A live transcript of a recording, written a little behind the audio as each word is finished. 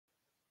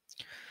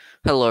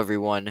Hello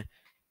everyone.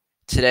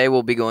 Today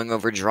we'll be going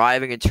over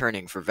driving and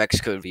turning for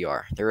VexCode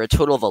VR. There are a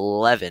total of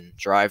 11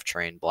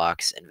 DriveTrain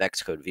blocks in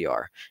VexCode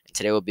VR, and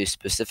today we'll be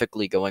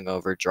specifically going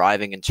over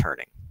driving and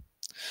turning.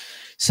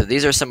 So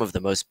these are some of the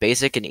most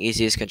basic and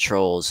easiest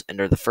controls and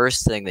are the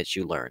first thing that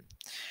you learn.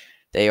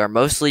 They are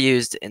mostly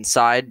used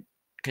inside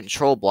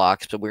control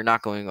blocks, but we're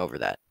not going over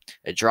that.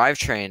 A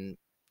drivetrain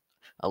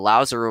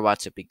allows a robot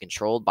to be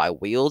controlled by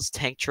wheels,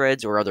 tank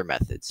treads, or other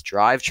methods.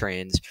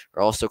 Drivetrains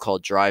are also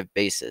called drive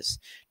bases.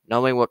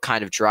 Knowing what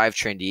kind of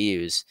drivetrain to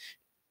use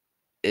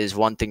is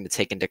one thing to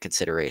take into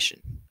consideration.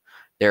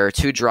 There are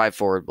two drive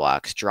forward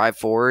blocks, drive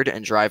forward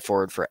and drive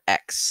forward for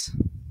X.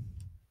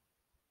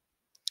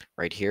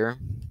 Right here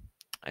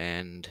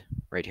and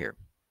right here.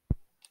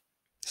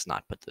 Let's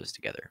not put those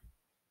together.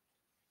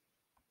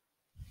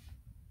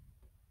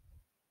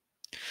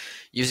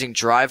 Using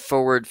drive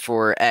forward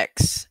for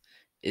X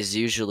is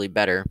usually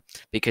better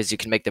because you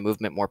can make the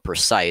movement more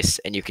precise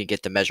and you can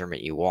get the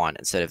measurement you want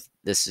instead of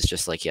this is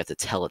just like you have to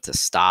tell it to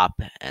stop,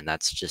 and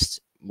that's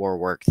just more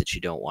work that you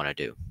don't want to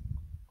do.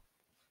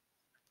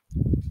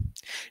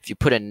 If you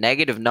put a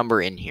negative number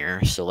in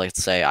here, so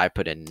let's say I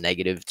put in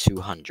negative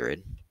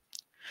 200,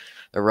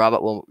 the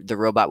robot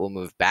will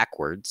move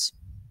backwards.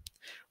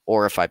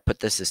 Or if I put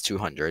this as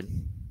 200,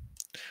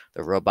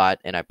 the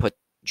robot, and I put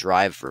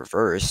drive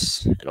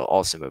reverse, it'll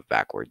also move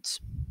backwards.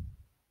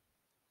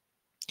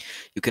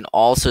 You can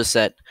also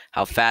set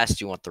how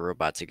fast you want the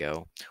robot to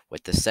go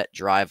with the set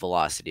drive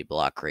velocity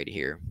block right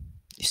here.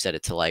 You set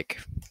it to like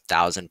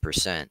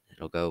 1000%,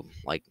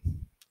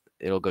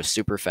 it'll go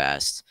super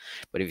fast.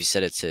 But if you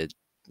set it to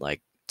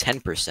like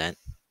 10%,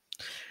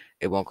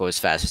 it won't go as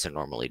fast as it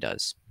normally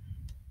does.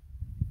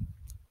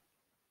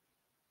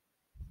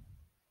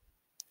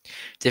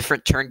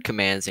 Different turn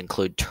commands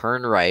include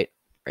turn right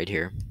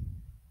here,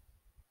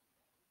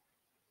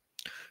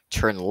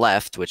 turn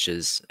left, which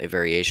is a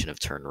variation of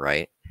turn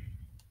right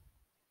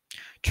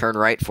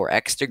for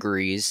X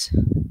degrees,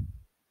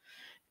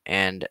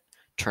 and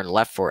turn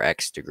left for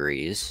X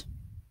degrees,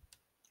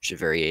 which is a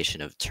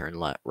variation of turn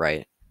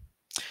right,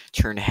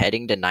 turn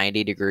heading to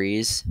 90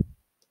 degrees,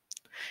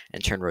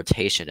 and turn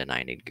rotation to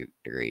 90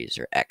 degrees,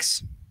 or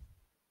X.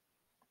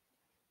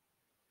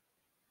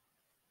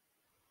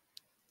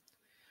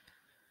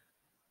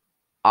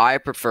 I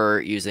prefer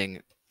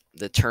using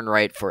the turn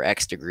right for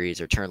X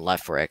degrees or turn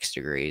left for X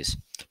degrees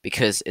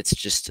because it's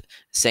just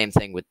same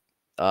thing with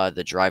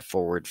the drive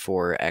forward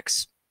for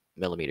X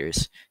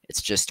millimeters.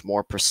 It's just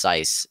more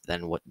precise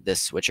than what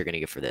you're going to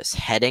get for this.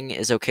 Heading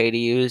is okay to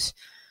use,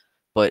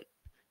 but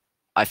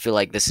I feel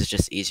like this is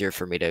just easier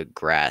for me to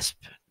grasp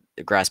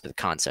the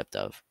concept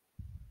of.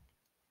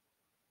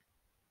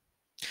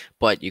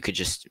 But you could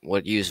just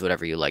use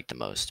whatever you like the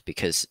most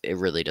because it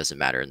really doesn't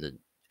matter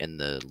in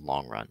the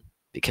long run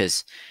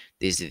because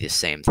these are the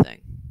same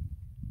thing.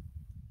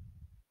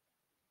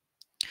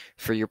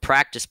 For your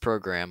practice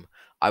program,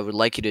 I would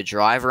like you to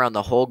drive around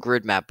the whole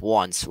grid map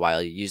once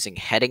while using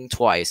heading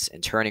twice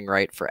and turning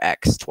right for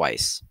X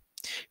twice.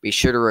 Be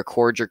sure to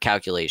record your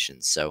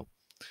calculations. So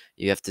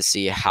you have to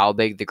see how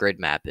big the grid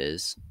map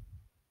is,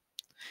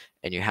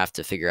 and you have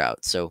to figure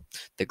out. So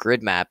the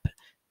grid map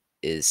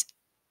is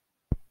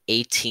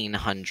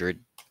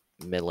 1800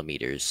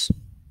 millimeters.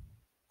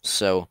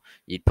 So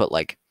you'd put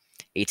like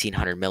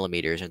 1800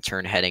 millimeters and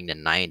turn heading to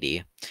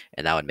 90,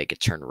 and that would make it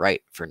turn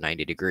right for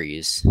 90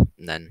 degrees.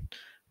 And then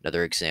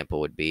another example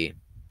would be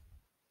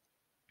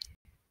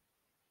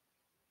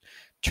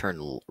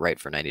turn right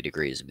for 90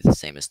 degrees would be the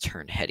same as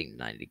turn heading to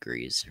 90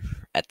 degrees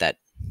at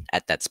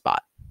that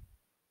spot.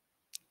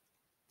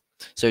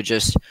 So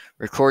just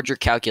record your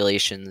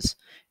calculations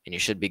and you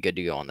should be good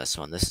to go on this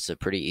one. This is a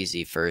pretty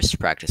easy first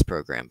practice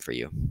program for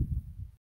you.